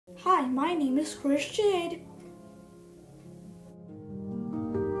Hi, my name is KRISH. Today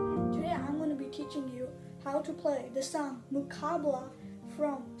I'm going to be teaching you how to play the song Muqabla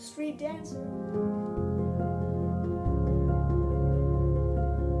from Street Dancer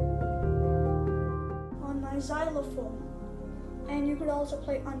on my xylophone, and you could also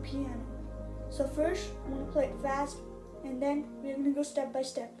play it on piano. So first I'm going to play it fast, and then we're going to go step by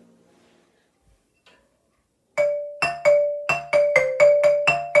step.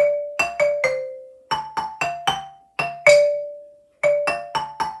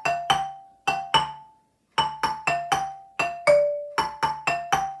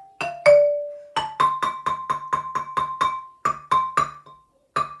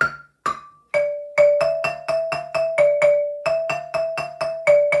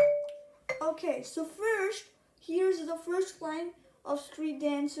 Okay, so first, here's the first line of Street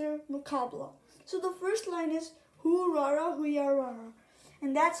Dancer Muqabla. So the first line is Hu rara hu ya rara,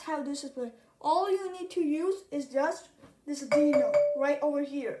 and that's how this is played. All you need to use is just this D note right over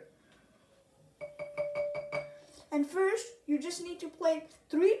here. And first, you just need to play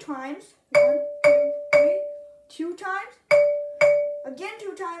 3 times. 1, 2, 3. 2 times. Again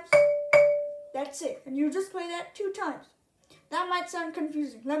 2 times. That's it. And you just play that 2 times. That might sound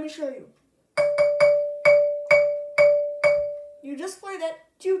confusing. Let me show you. You just play that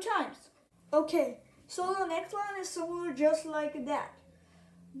 2 times. Okay, so the next line is similar just like that.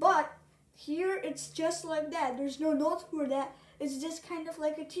 But here it's just like that. There's no notes for that. It's just kind of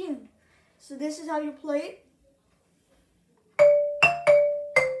like a tune. So this is how you play it.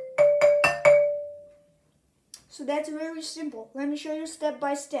 So that's very simple. Let me show you step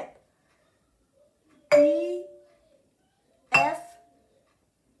by step. B, F,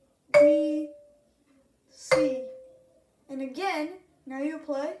 D, C. And again, now you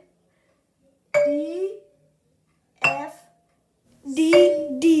play D, F,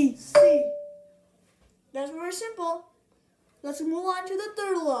 D, C. That's very simple. Let's move on to the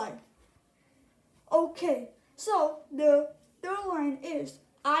third line. Okay, so the third line is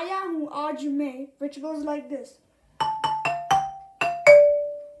Aya hu aaj mein, which goes like this.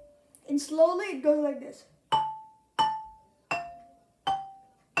 And slowly it goes like this.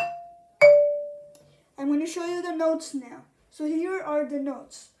 I'm going to show you the notes now. So here are the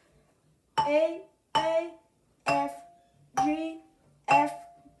notes. A, F, G, F,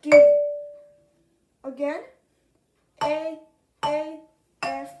 D. Again. A,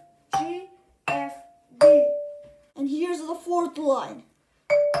 F, G, F, D. And here's the fourth line.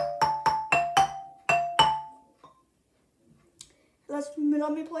 Let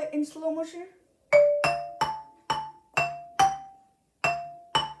me play in slow motion.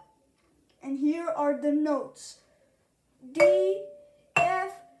 And here are the notes. D,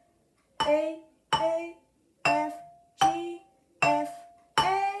 F, A, F, G, F,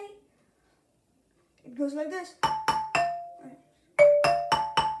 A. It goes like this.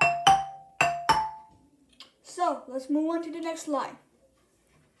 So let's move on to the next line.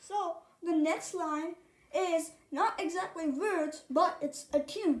 So the next line is not exactly words, but it's a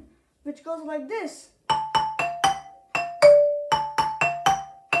tune, which goes like this.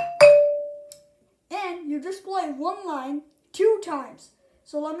 And you just play one line 2 times.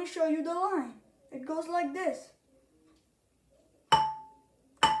 So let me show you the line. It goes like this.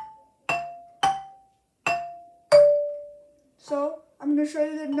 So I'm going to show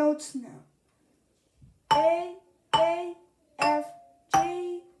you the notes now. A, F,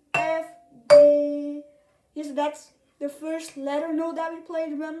 G, F, D. Yes, that's the first letter note that we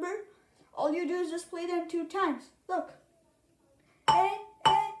played, remember? All you do is just play them 2 times. Look. A,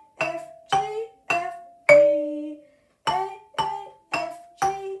 F, G, F, D. A, F,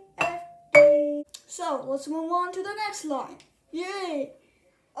 G, F, D. So let's move on to the next line. Yay!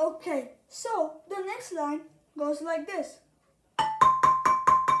 Okay, so the next line goes like this.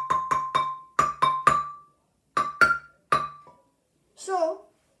 So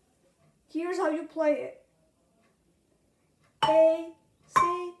here's how you play it. A,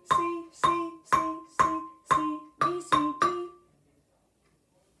 C, C, C, C, C, C, D, C, D,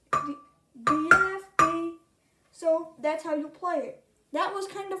 D, F, D. So that's how you play it. That was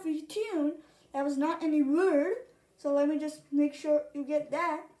kind of a tune. That was not any word. So let me just make sure you get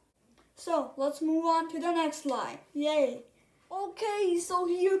that. So let's move on to the next line. Yay. Okay, so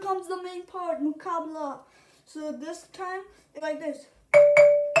here comes the main part, Muqabla. So this time, it's like this.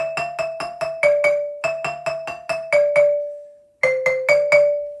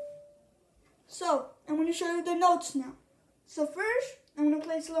 So, I'm going to show you the notes now. So first, I'm going to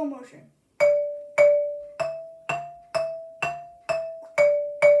play slow motion.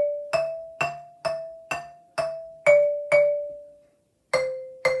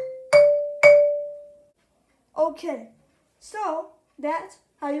 Okay, so that's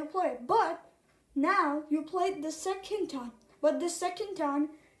how you play it. But now you play it the second time. But the second time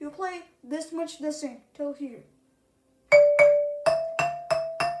you play this much the same till here.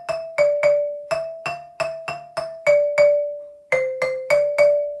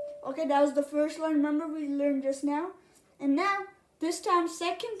 Okay, that was the first line. Remember we learned just now. And now this time,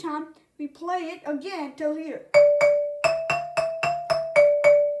 second time, we play it again till here.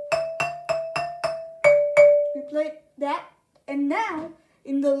 We played that, and now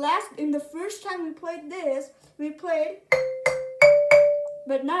in the first time we played this, we played,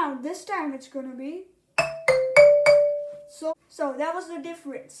 but now this time it's gonna be. So that was the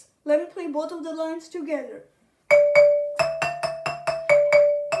difference. Let me play both of the lines together.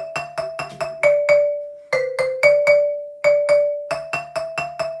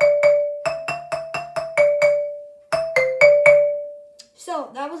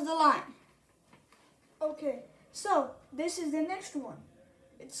 So that was the line. Okay, so this is the next one.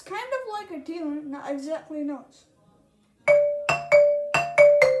 It's kind of like a tune, not exactly notes.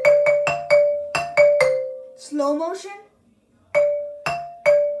 Slow motion.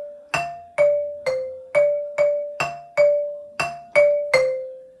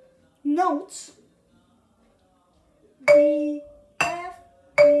 Notes. D, F,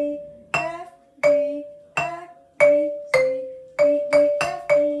 D, F, D, F, D, C, D, D, F,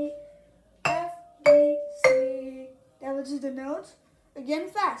 D, F, D, C. That was just the notes. Again,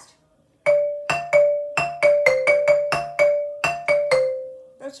 fast.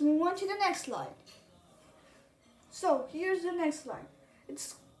 Let's move on to the next line. So here's the next line.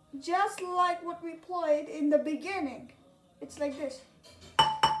 It's just like what we played in the beginning. It's like this.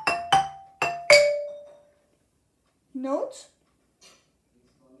 Notes.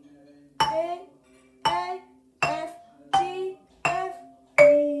 A, F, G, F,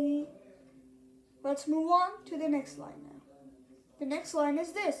 E. Let's move on to the next line now. The next line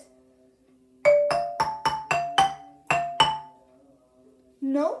is this.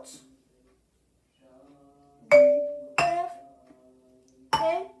 Notes. D, F,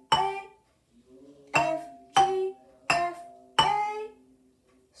 A, F, G, F, A.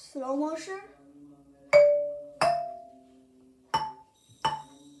 Slow motion.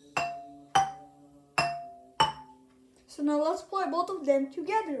 So now let's play both of them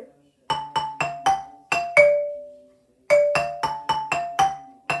together.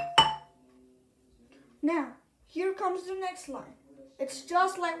 Now, here comes the next line. It's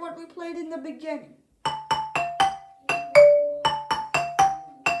just like what we played in the beginning.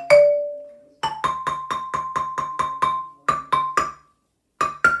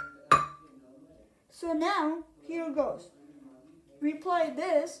 So now, here goes. We play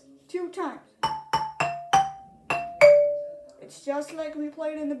this 2 times. It's just like we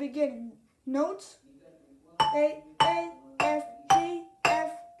played in the beginning. Notes. A, F, G,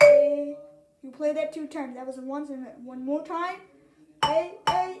 F, A. You play that 2 times. That was once, and one more time. A,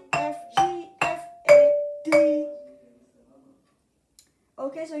 F, G, F, A, D.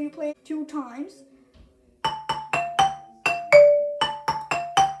 Okay, so you play 2 times.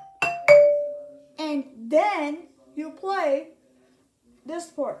 And then you play this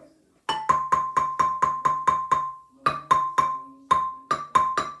part.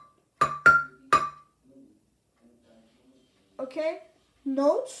 Okay,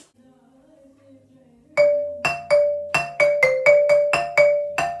 notes.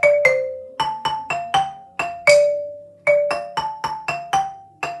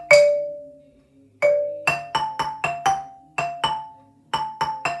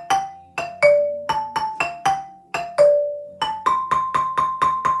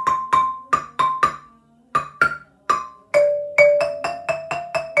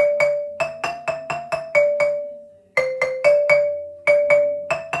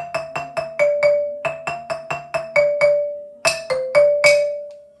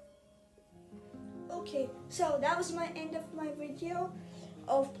 Okay, so that was my end of my video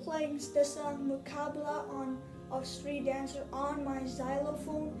of playing the song Muqabla of Street Dancer on my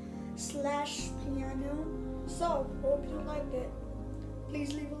xylophone / piano. So, hope you liked it.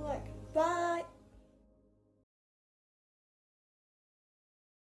 Please leave a like. Bye!